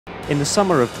In the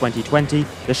summer of 2020,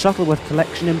 the Shuttleworth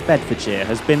collection in Bedfordshire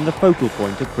has been the focal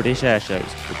point of British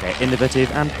airshows with their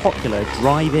innovative and popular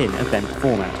drive-in event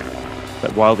format.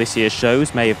 But while this year's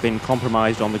shows may have been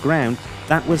compromised on the ground,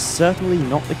 that was certainly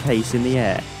not the case in the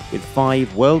air, with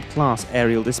 5 world-class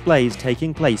aerial displays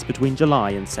taking place between July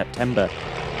and September.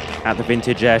 At the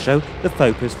Vintage Airshow, the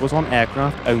focus was on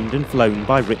aircraft owned and flown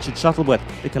by Richard Shuttleworth,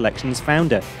 the collection's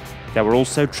founder. There were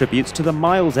also tributes to the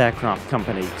Miles Aircraft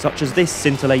Company, such as this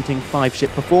scintillating 5-ship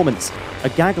performance, a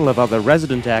gaggle of other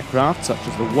resident aircraft such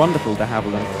as the wonderful de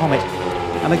Havilland Comet,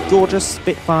 and a gorgeous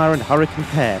Spitfire and Hurricane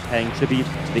pair paying tribute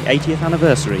to the 80th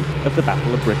anniversary of the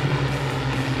Battle of Britain.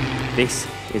 This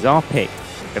is our pick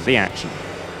of the action.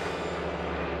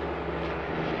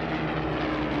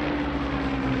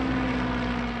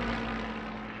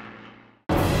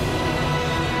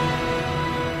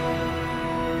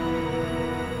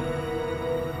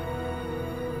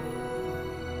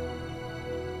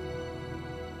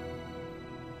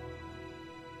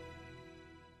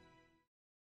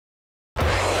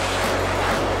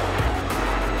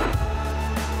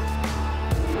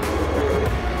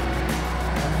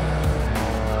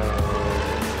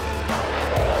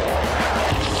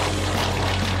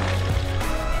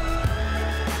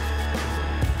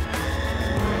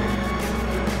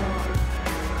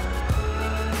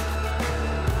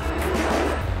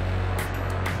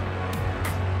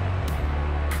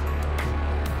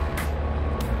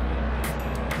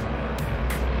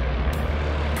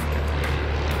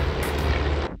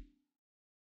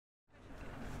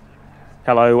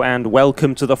 Hello and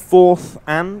welcome to the 4th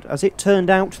and, as it turned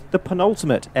out, the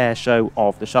penultimate airshow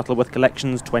of the Shuttleworth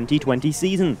Collection's 2020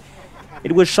 season.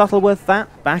 It was Shuttleworth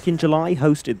that, back in July,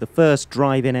 hosted the first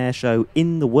drive-in airshow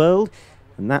in the world,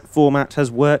 and that format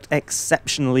has worked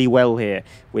exceptionally well here,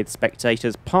 with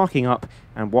spectators parking up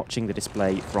and watching the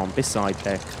display from beside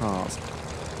their cars.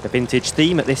 The vintage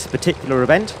theme at this particular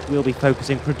event will be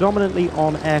focusing predominantly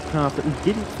on aircraft that we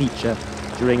didn't feature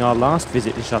during our last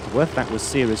visit to Shuttleworth. That was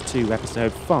Series 2,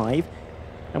 Episode 5,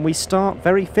 and we start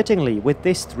very fittingly with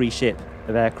this 3-ship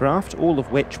of aircraft, all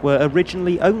of which were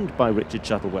originally owned by Richard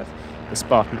Shuttleworth: the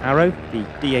Spartan Arrow, the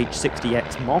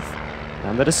DH-60X Moth,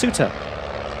 and the D'Souza.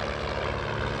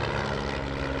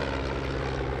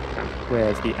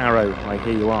 Where's the Arrow, I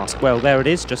hear you ask? Well, there it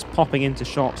is, just popping into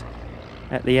shot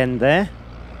at the end there.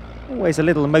 Always a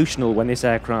little emotional when this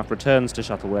aircraft returns to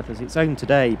Shuttleworth, as it's owned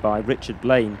today by Richard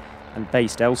Blaine and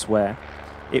based elsewhere.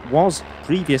 It was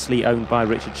previously owned by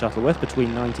Richard Shuttleworth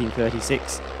between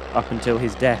 1936 up until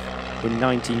his death in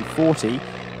 1940,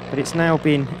 but it's now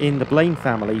been in the Blaine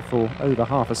family for over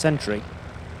half a century.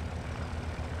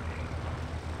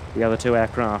 The other 2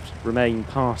 aircraft remain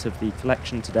part of the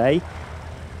collection today.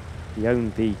 He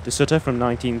owned the D'Souza from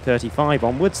 1935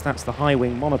 onwards, that's the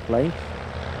high-wing monoplane.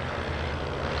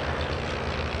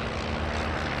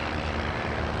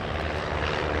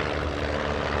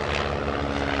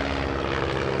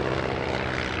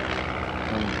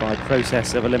 By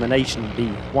process of elimination, the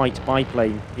white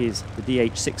biplane is the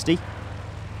DH-60,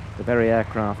 the very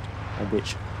aircraft on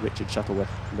which Richard Shuttleworth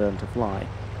learned to fly.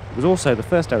 It was also the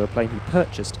first aeroplane he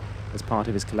purchased as part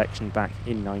of his collection back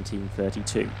in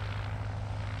 1932.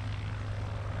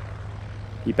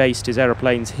 He based his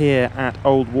aeroplanes here at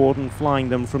Old Warden, flying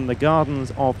them from the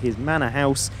gardens of his manor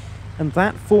house, and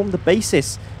that formed the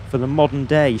basis for the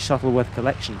modern-day Shuttleworth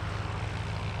collection.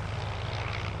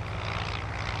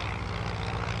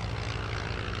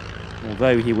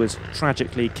 Although he was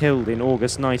tragically killed in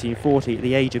August 1940 at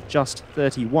the age of just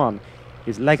 31,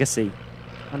 his legacy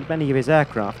and many of his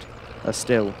aircraft are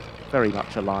still very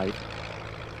much alive.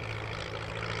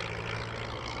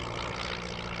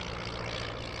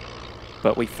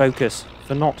 But we focus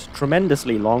for not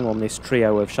tremendously long on this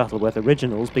trio of Shuttleworth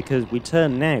originals, because we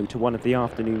turn now to one of the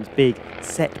afternoon's big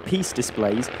set-piece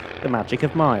displays, the Magic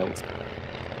of Miles.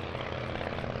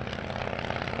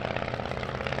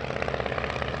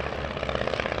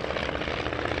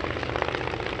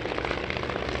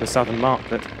 The Southern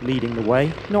Martlet leading the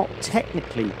way, not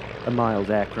technically a Miles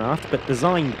aircraft, but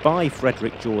designed by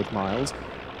Frederick George Miles,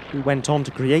 who went on to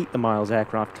create the Miles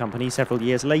Aircraft Company several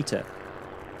years later.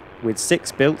 With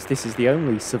 6 built, this is the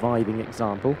only surviving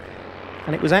example,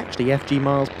 and it was actually F.G.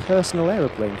 Miles' personal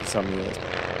aeroplane for some years.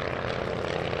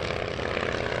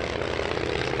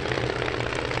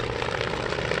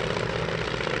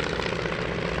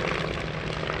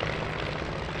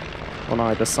 On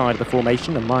either side of the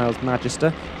formation, a Miles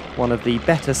Magister, one of the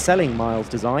better-selling Miles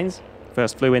designs.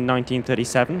 First flew in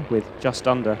 1937 with just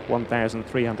under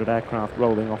 1,300 aircraft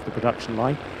rolling off the production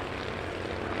line.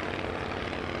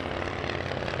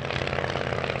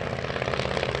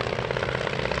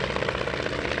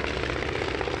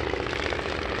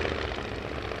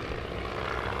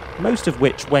 most of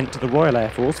which went to the Royal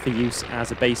Air Force for use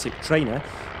as a basic trainer,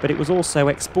 but it was also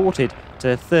exported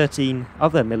to 13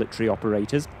 other military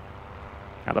operators.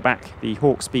 At the back, the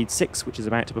Hawkspeed 6, which is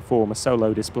about to perform a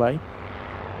solo display.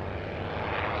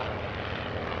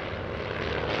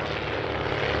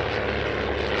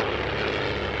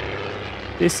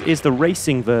 This is the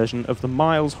racing version of the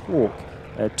Miles Hawk,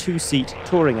 a two-seat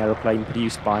touring aeroplane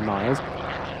produced by Miles.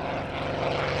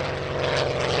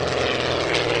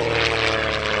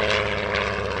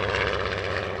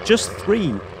 Just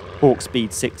 3 Hawkspeed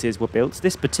 6s were built.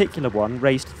 This particular one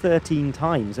raced 13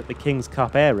 times at the King's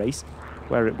Cup Air Race,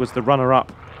 where it was the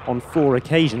runner-up on 4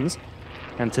 occasions,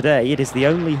 and today it is the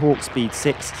only Hawkspeed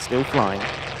 6 still flying.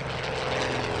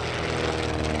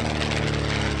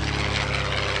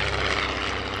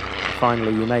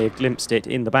 Finally, you may have glimpsed it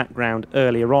in the background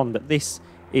earlier on, but this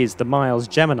is the Miles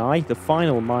Gemini, the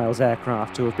final Miles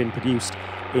aircraft to have been produced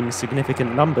in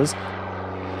significant numbers.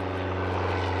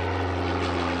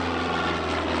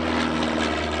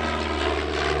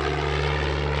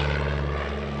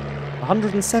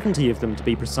 170 of them, to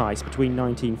be precise, between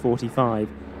 1945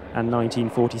 and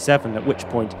 1947, at which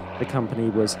point the company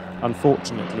was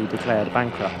unfortunately declared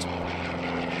bankrupt.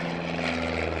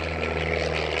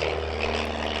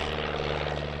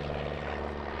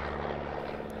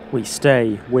 We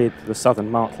stay with the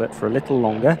Southern Martlet for a little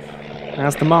longer,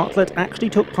 as the Martlet actually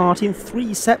took part in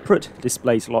 3 separate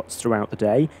display slots throughout the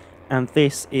day, and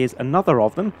this is another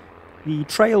of them, the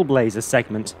Trailblazer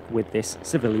segment with this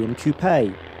civilian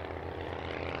coupe.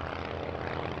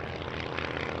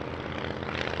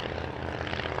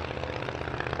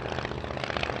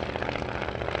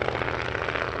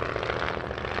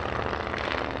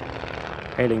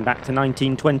 Hailing back to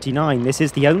 1929, this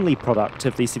is the only product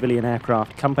of the Civilian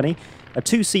Aircraft Company, a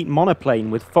 2-seat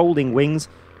monoplane with folding wings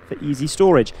for easy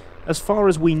storage. As far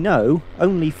as we know,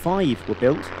 only 5 were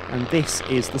built, and this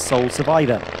is the sole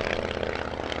survivor.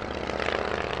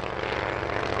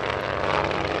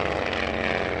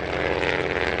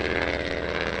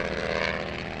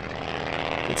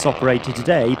 It's operated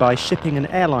today by Shipping and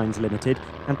Airlines Limited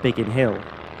and Biggin Hill.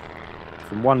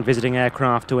 From one visiting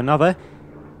aircraft to another,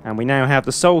 and we now have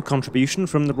the sole contribution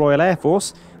from the Royal Air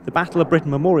Force, the Battle of Britain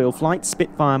Memorial Flight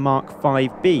Spitfire Mark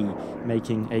 5B,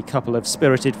 making a couple of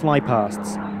spirited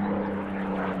flypasts.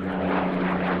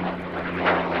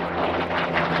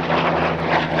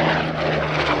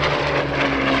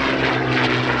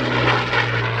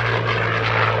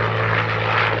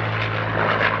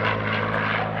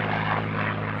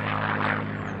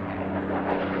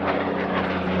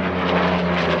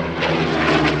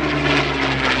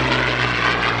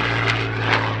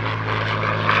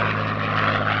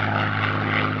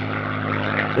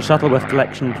 The Shuttleworth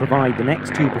collection provide the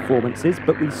next 2 performances,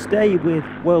 but we stay with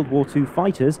World War II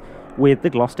fighters with the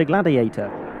Gloucester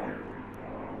Gladiator.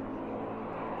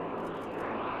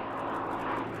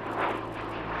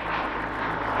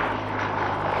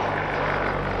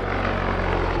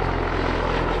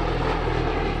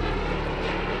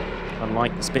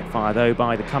 Unlike the Spitfire, though,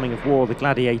 by the coming of war, the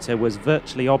Gladiator was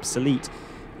virtually obsolete.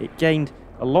 It gained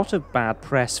a lot of bad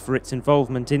press for its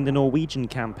involvement in the Norwegian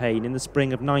campaign in the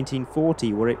spring of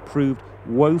 1940, where it proved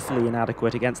woefully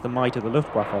inadequate against the might of the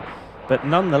Luftwaffe, but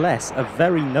nonetheless a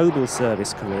very noble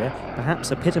service career,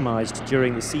 perhaps epitomised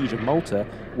during the siege of Malta,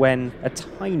 when a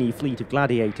tiny fleet of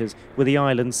Gladiators were the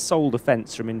island's sole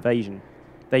defence from invasion.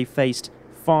 They faced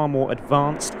far more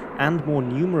advanced and more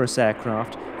numerous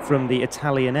aircraft from the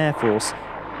Italian Air Force,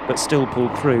 but still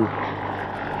pulled through.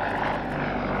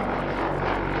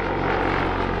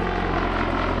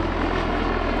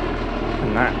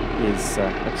 And that is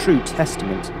a true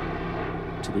testament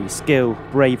to the skill,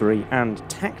 bravery and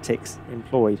tactics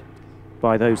employed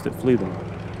by those that flew them.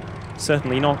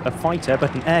 Certainly not a fighter,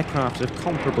 but an aircraft of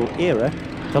comparable era,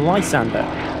 the Lysander.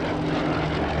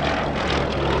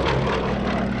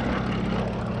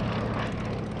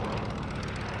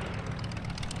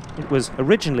 It was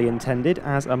originally intended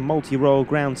as a multi-role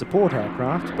ground support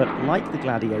aircraft, but like the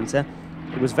Gladiator,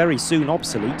 it was very soon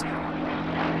obsolete.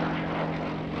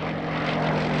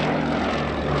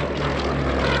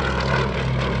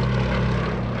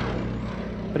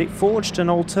 But it forged an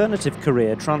alternative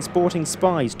career, transporting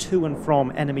spies to and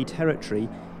from enemy territory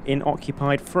in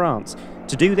occupied France.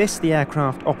 To do this, the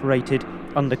aircraft operated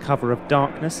under cover of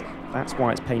darkness. That's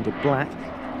why it's painted black.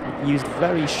 It used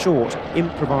very short,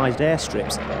 improvised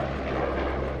airstrips.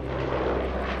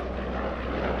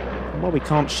 And while we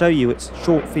can't show you its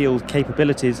short field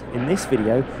capabilities in this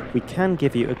video, we can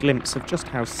give you a glimpse of just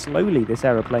how slowly this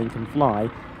aeroplane can fly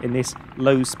in this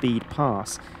low-speed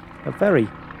pass. A very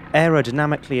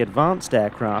aerodynamically advanced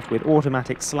aircraft with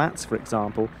automatic slats, for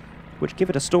example, which give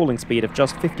it a stalling speed of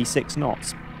just 56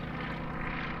 knots.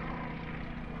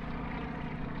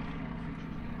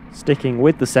 Sticking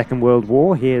with the Second World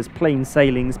War, here's Plain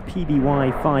Sailing's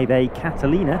PBY-5A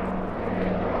Catalina.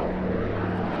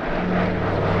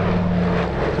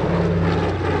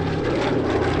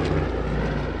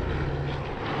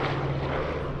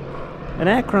 An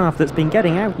aircraft that's been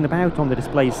getting out and about on the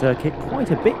display circuit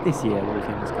quite a bit this year, all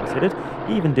things considered,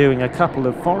 even doing a couple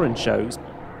of foreign shows.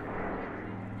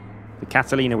 The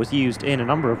Catalina was used in a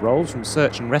number of roles, from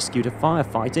search and rescue to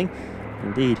firefighting.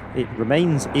 Indeed, it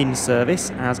remains in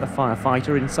service as a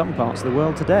firefighter in some parts of the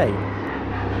world today.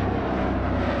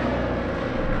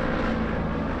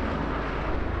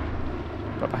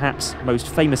 But perhaps most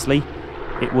famously,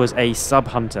 it was a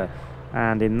sub-hunter,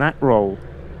 and in that role,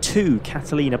 2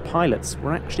 Catalina pilots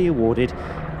were actually awarded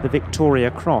the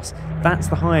Victoria Cross. That's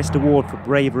the highest award for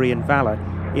bravery and valour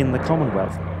in the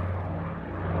Commonwealth.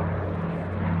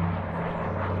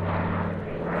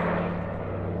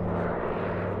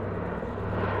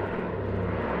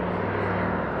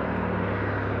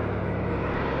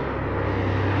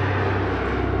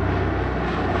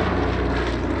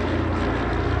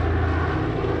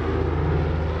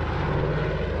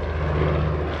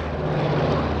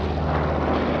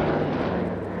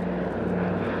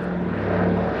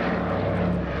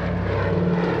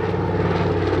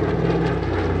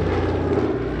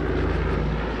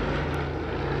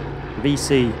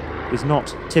 VC is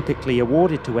not typically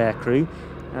awarded to aircrew,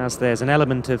 as there's an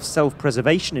element of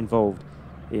self-preservation involved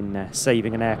in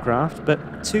saving an aircraft,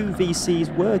 but 2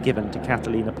 VCs were given to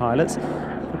Catalina pilots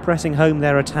for pressing home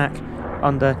their attack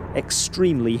under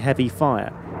extremely heavy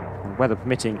fire. And weather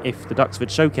permitting, if the Duxford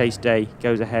Showcase Day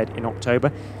goes ahead in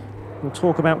October, we'll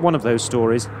talk about one of those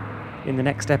stories in the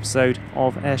next episode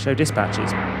of Airshow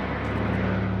Dispatches.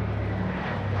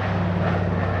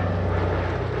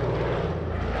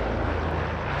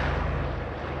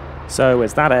 So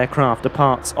as that aircraft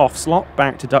departs off slot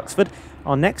back to Duxford,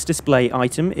 our next display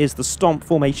item is the Stampe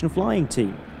Formation Flying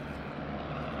Team.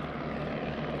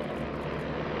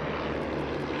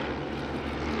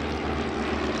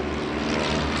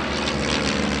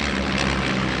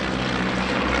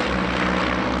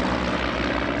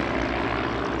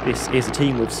 This is a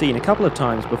team we've seen a couple of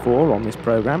times before on this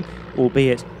programme,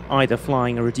 albeit either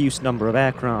flying a reduced number of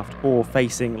aircraft or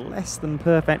facing less than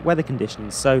perfect weather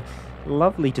conditions, so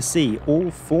lovely to see all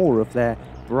 4 of their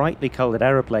brightly coloured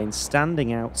aeroplanes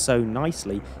standing out so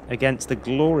nicely against the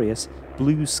glorious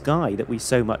blue sky that we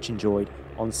so much enjoyed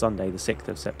on Sunday the 6th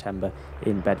of September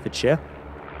in Bedfordshire.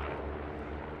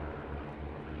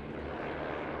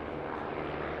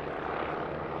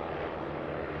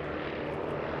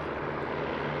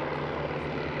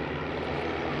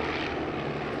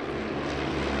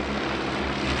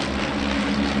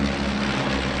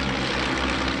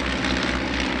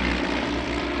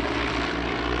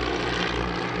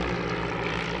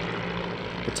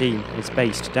 The team is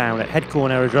based down at Headcorn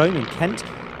Aerodrome in Kent,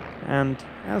 and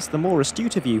as the more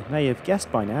astute of you may have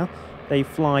guessed by now, they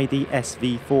fly the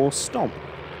SV4 Stampe.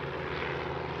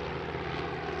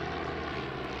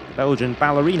 The Belgian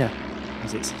ballerina,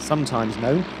 as it's sometimes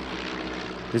known,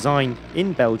 designed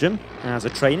in Belgium as a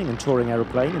training and touring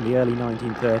aeroplane in the early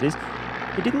 1930s.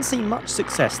 It didn't see much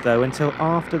success though until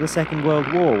after the Second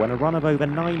World War, when a run of over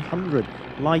 900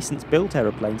 licence-built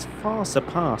aeroplanes far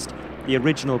surpassed the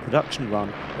original production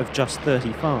run of just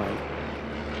 35.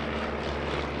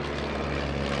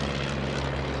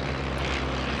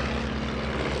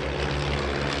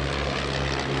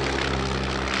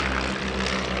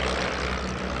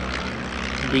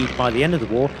 Indeed, by the end of the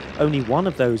war, only one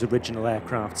of those original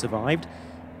aircraft survived,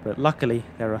 but luckily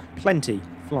there are plenty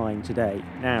flying today.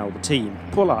 Now the team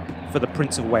pull up for the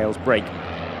Prince of Wales break.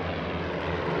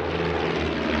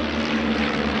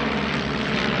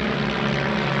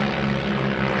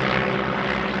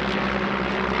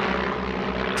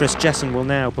 Chris Jesson will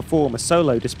now perform a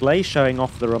solo display showing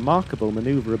off the remarkable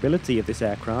manoeuvrability of this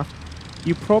aircraft.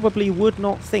 You probably would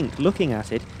not think, looking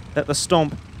at it, that the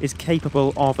Stampe is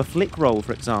capable of a flick roll,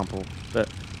 for example, but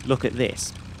look at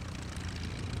this.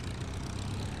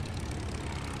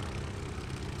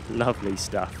 Lovely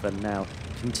stuff, and now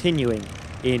continuing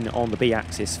in on the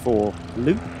B-axis for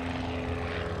loop.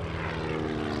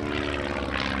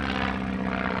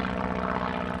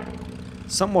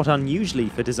 Somewhat unusually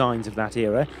for designs of that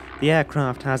era, the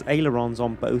aircraft has ailerons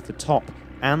on both the top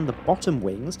and the bottom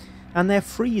wings, and they're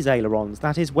freeze ailerons.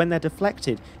 That is, when they're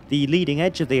deflected, the leading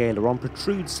edge of the aileron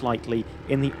protrudes slightly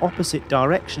in the opposite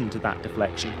direction to that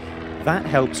deflection. That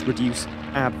helps reduce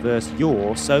adverse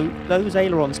yaw, so those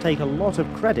ailerons take a lot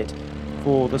of credit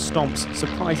for the Stampe's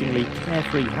surprisingly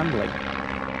carefree handling.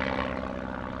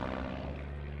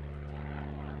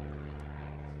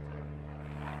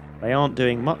 They aren't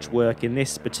doing much work in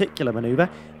this particular manoeuvre,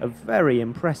 a very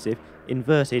impressive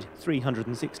inverted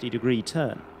 360-degree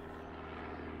turn.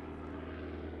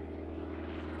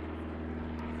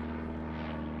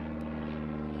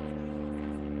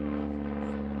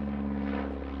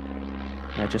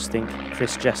 I just think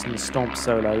Chris Jessen's stomp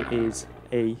solo is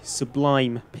a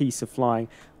sublime piece of flying,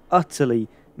 utterly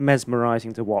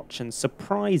mesmerising to watch and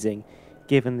surprising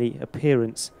given the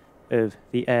appearance of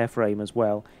the airframe as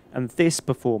well. And this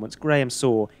performance Graham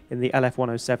saw in the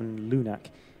LF-107 Lunac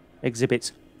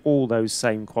exhibits all those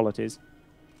same qualities.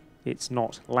 It's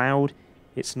not loud,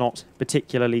 it's not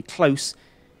particularly close,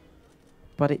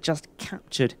 but it just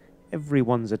captured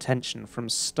everyone's attention from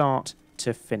start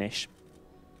to finish.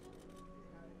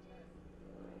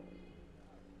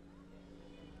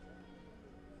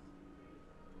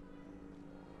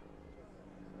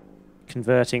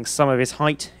 Converting some of his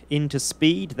height into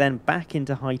speed, then back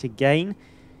into height again.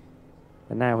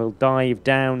 And now he'll dive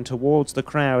down towards the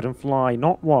crowd and fly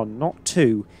not one, not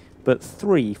two, but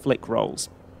 3 flick rolls.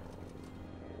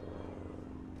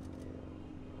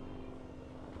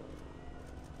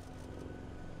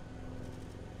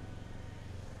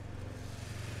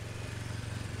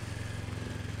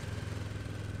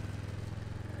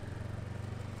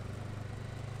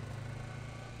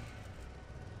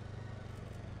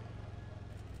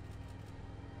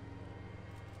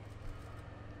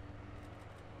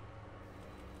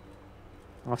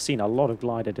 I've seen a lot of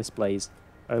glider displays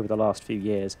over the last few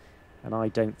years, and I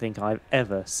don't think I've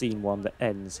ever seen one that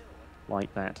ends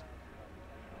like that.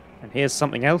 And here's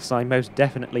something else I most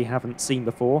definitely haven't seen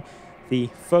before, the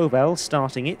Fauvel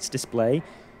starting its display,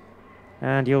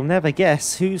 and you'll never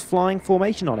guess who's flying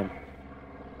formation on him.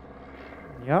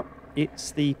 Yep,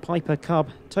 it's the Piper Cub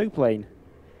tow plane,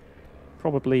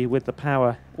 probably with the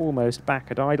power almost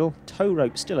back at idle, tow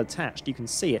rope still attached, you can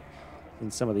see it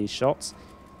in some of these shots.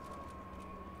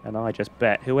 And I just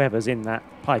bet whoever's in that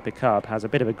Piper Cub has a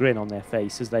bit of a grin on their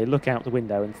face as they look out the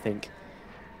window and think,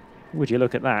 would you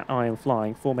look at that, I am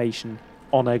flying formation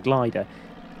on a glider.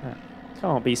 That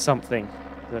can't be something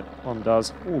that one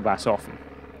does all that often.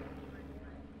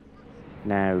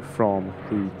 Now from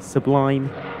the sublime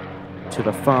to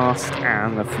the fast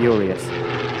and the furious.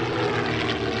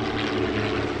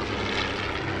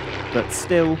 But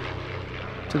still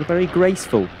to the very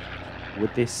graceful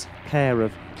with this pair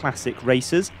of classic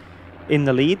racers. In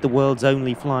the lead, the world's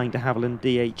only flying de Havilland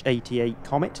DH-88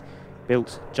 Comet,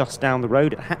 built just down the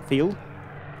road at Hatfield.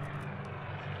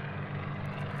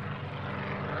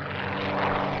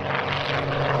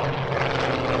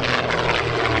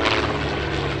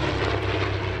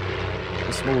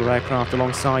 The smaller aircraft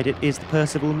alongside it is the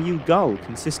Percival Mew Gull,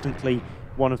 consistently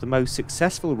one of the most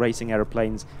successful racing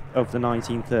aeroplanes of the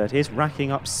 1930s,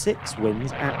 racking up 6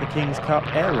 wins at the King's Cup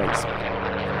Air Race.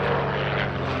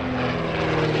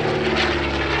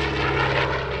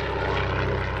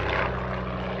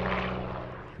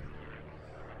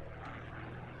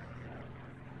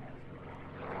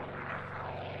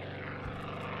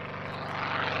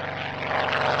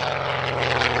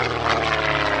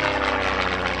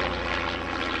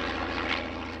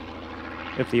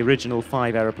 Of the original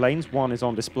 5 aeroplanes, one is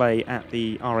on display at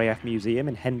the RAF Museum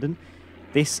in Hendon.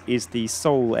 This is the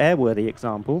sole airworthy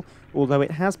example, although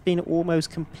it has been almost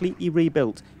completely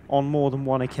rebuilt on more than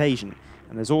one occasion.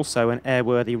 And there's also an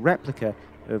airworthy replica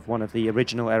of one of the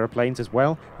original aeroplanes as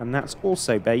well, and that's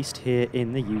also based here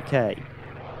in the UK.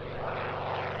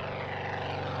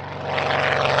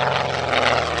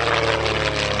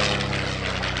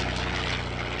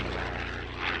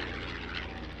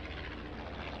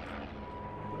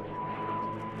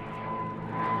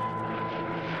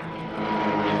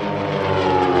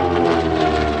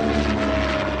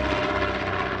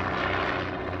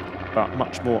 But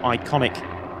much more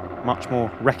iconic, much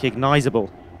more recognisable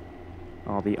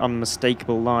are the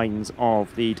unmistakable lines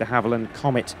of the de Havilland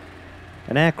Comet,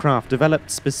 an aircraft developed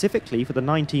specifically for the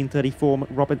 1934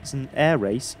 Robinson Air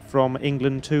Race from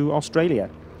England to Australia.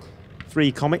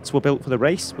 3 Comets were built for the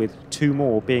race, with 2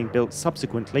 more being built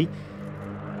subsequently.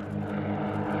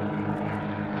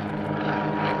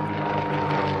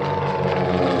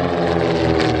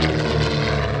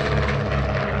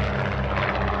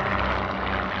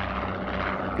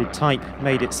 The type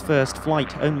made its first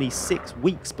flight only 6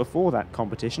 weeks before that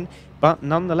competition, but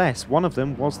nonetheless one of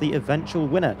them was the eventual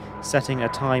winner, setting a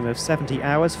time of 70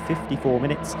 hours, 54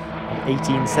 minutes and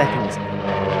 18 seconds.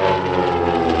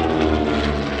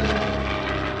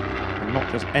 And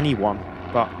not just any one,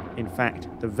 but in fact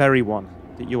the very one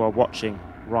that you are watching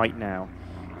right now,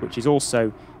 which is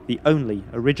also the only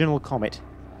original Comet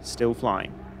still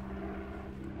flying.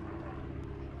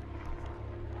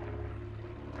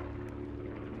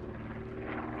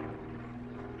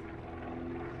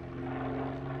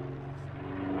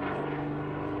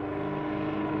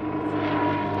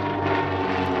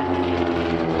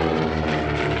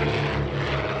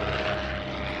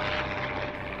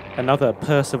 Another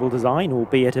Percival design,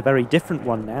 albeit a very different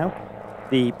one now,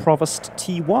 the Provost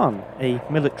T1, a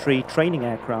military training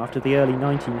aircraft of the early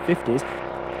 1950s.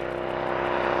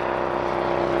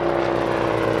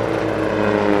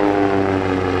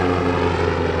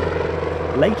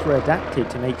 Later adapted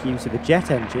to make use of a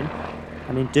jet engine,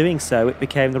 and in doing so it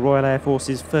became the Royal Air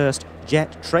Force's first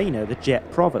jet trainer, the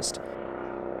Jet Provost.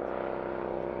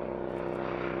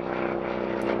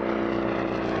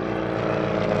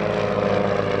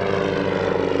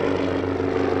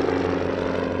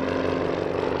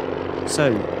 So,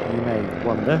 you may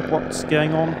wonder what's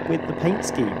going on with the paint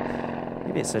scheme.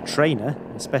 If it's a trainer,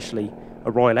 especially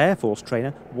a Royal Air Force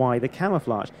trainer, why the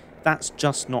camouflage? That's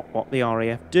just not what the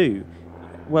RAF do.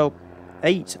 Well,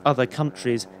 8 other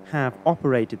countries have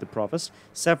operated the Provost,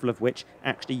 several of which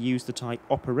actually use the type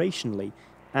operationally.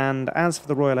 And as for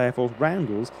the Royal Air Force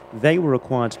roundels, they were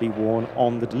required to be worn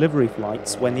on the delivery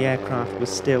flights when the aircraft was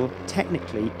still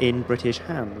technically in British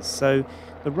hands. So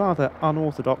the rather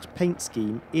unorthodox paint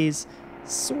scheme is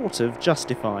sort of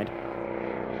justified.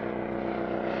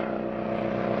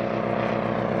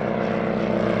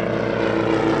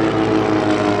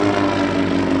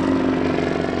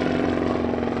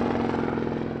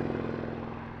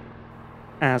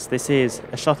 As this is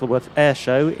a Shuttleworth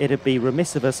airshow, it'd be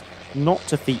remiss of us not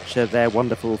to feature their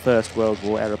wonderful First World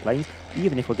War aeroplanes,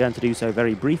 even if we're going to do so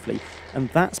very briefly. And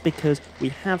that's because we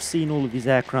have seen all of these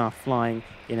aircraft flying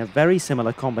in a very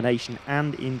similar combination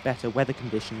and in better weather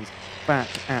conditions back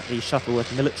at the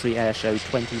Shuttleworth Military Airshow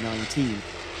 2019.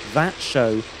 That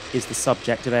show is the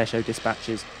subject of Airshow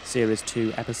Dispatches Series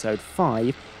 2 Episode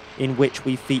 5, in which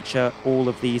we feature all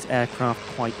of these aircraft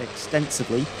quite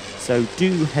extensively, so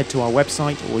do head to our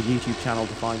website or YouTube channel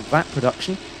to find that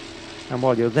production. And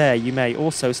while you're there, you may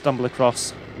also stumble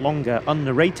across longer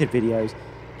unnarrated videos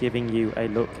giving you a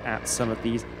look at some of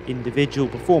these individual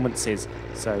performances,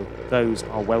 so those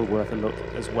are well worth a look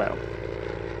as well.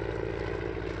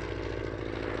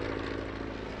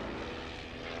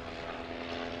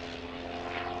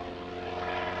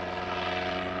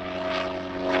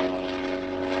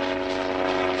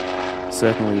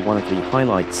 Certainly one of the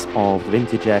highlights of the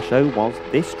Vintage Airshow was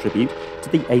this tribute to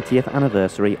the 80th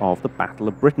anniversary of the Battle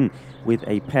of Britain, with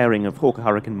a pairing of Hawker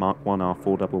Hurricane Mark I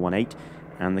R4118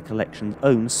 and the collection's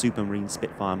own Supermarine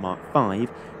Spitfire Mark V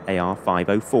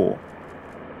AR504.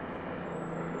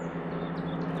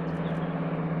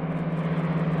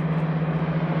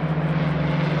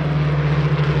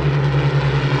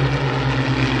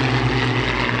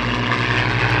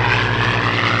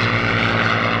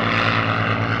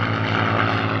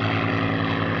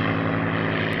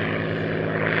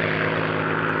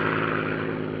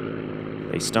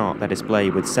 They start their display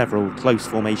with several close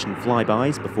formation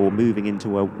flybys before moving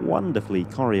into a wonderfully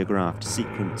choreographed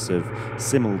sequence of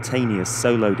simultaneous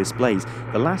solo displays,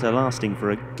 the latter lasting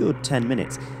for a good 10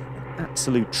 minutes. An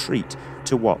absolute treat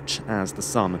to watch as the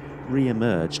sun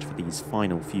re-emerged for these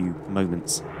final few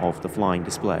moments of the flying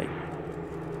display.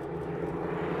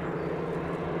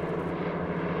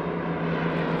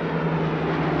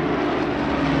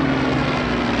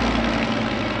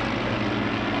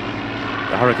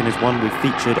 The Hurricane is one we've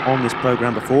featured on this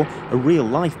programme before, a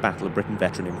real-life Battle of Britain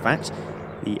veteran in fact,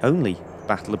 the only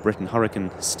Battle of Britain Hurricane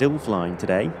still flying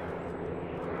today.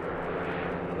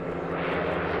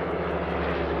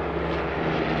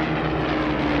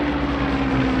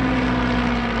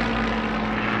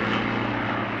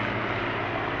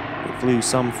 It flew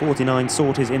some 49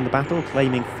 sorties in the battle,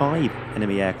 claiming 5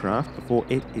 enemy aircraft before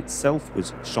it itself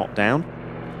was shot down.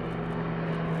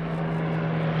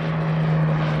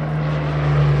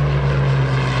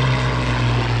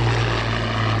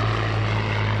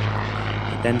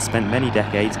 Then spent many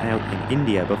decades out in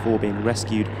India before being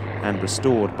rescued and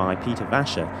restored by Peter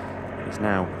Vasher. It is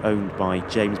now owned by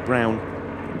James Brown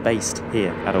and based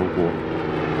here at Old Wark.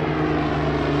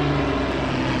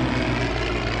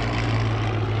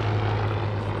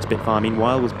 Spitfire,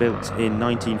 meanwhile, was built in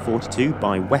 1942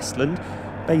 by Westland,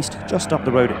 based just up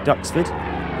the road at Duxford.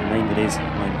 A name that is,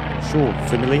 I'm sure,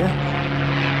 familiar.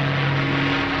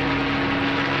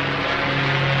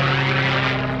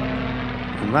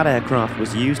 That aircraft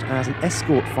was used as an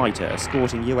escort fighter,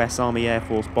 escorting US Army Air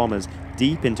Force bombers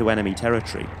deep into enemy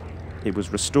territory. It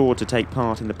was restored to take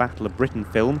part in the Battle of Britain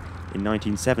film in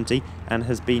 1970 and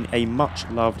has been a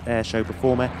much-loved airshow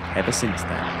performer ever since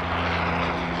then.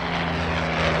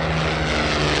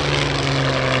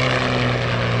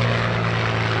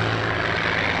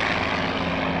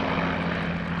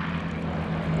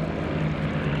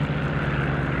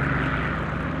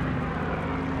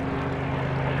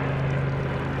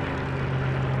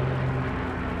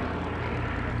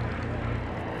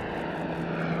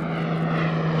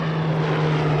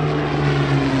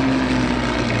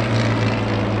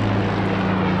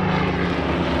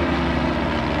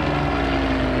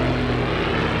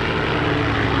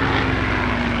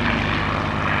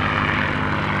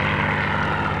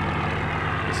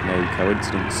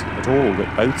 coincidence at all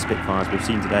that both Spitfires we've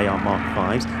seen today are Mark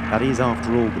 5s. That is,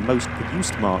 after all, the most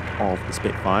produced mark of the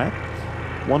Spitfire.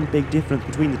 One big difference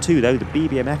between the two, though: the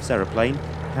BBMF's aeroplane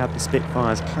had the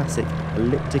Spitfire's classic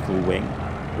elliptical wing,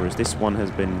 whereas this one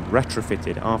has been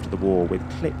retrofitted after the war with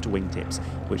clipped wingtips,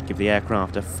 which give the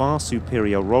aircraft a far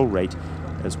superior roll rate,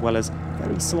 as well as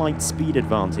very slight speed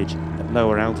advantage at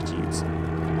lower altitudes.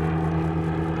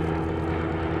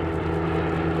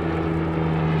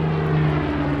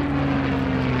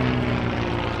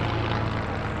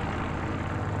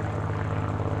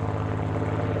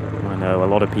 I know a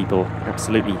lot of people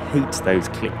absolutely hate those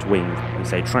clipped wings. They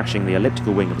say trashing the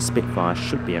elliptical wing of a Spitfire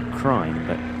should be a crime,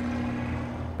 but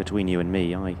between you and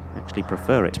me, I actually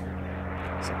prefer it.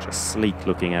 Such a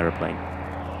sleek-looking aeroplane.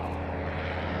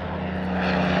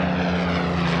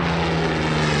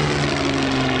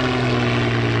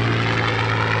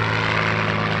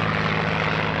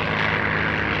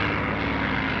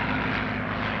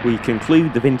 We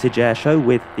conclude the vintage air show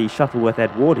with the Shuttleworth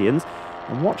Edwardians,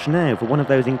 and watch now for one of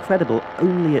those incredible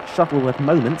only at Shuttleworth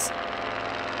moments.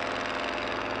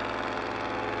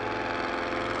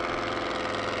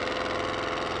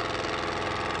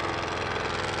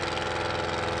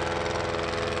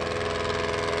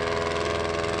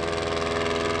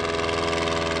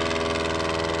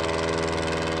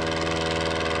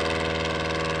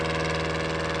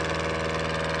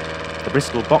 The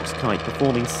Bristol box kite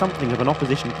performing something of an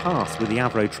opposition pass with the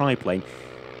Avro triplane,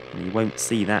 and you won't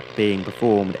see that being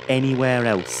performed anywhere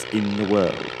else in the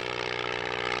world.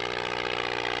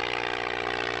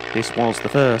 This was the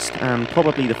first and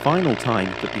probably the final time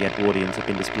that the Edwardians have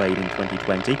been displayed in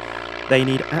 2020. They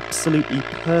need absolutely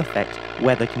perfect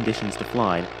weather conditions to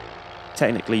fly.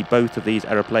 Technically, both of these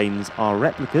aeroplanes are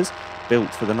replicas,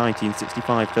 built for the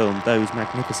 1965 film Those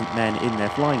Magnificent Men in Their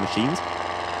Flying Machines.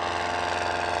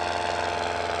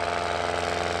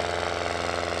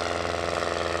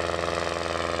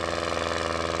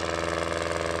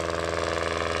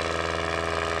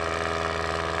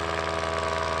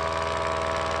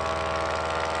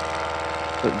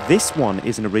 But this one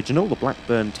is an original, the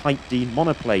Blackburn Type D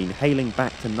monoplane, hailing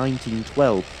back to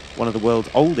 1912, one of the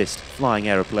world's oldest flying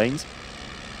aeroplanes,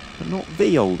 but not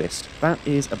the oldest. That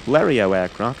is a Blériot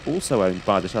aircraft, also owned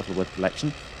by the Shuttleworth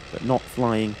collection, but not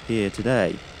flying here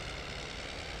today.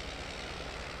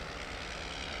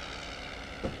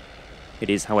 It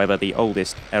is, however, the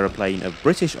oldest aeroplane of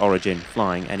British origin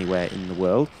flying anywhere in the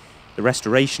world. The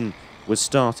restoration was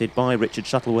started by Richard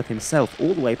Shuttleworth himself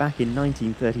all the way back in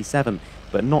 1937,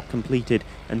 but not completed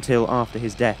until after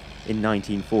his death in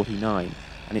 1949,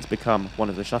 and it's become one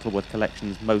of the Shuttleworth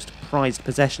collection's most prized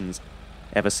possessions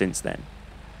ever since then.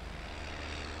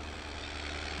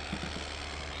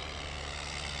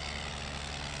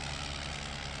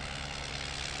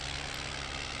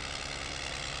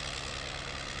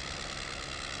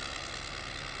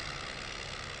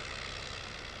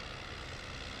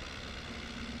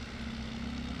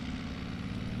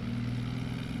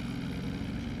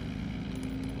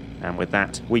 And with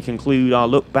that, we conclude our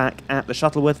look back at the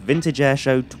Shuttleworth Vintage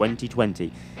Airshow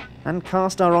 2020 and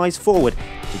cast our eyes forward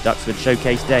to Duxford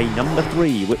Showcase Day number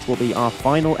 3, which will be our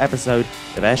final episode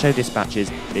of Airshow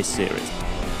Dispatches this series.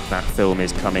 That film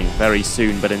is coming very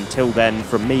soon, but until then,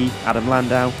 from me, Adam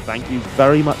Landau, thank you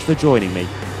very much for joining me.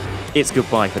 It's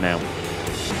goodbye for now.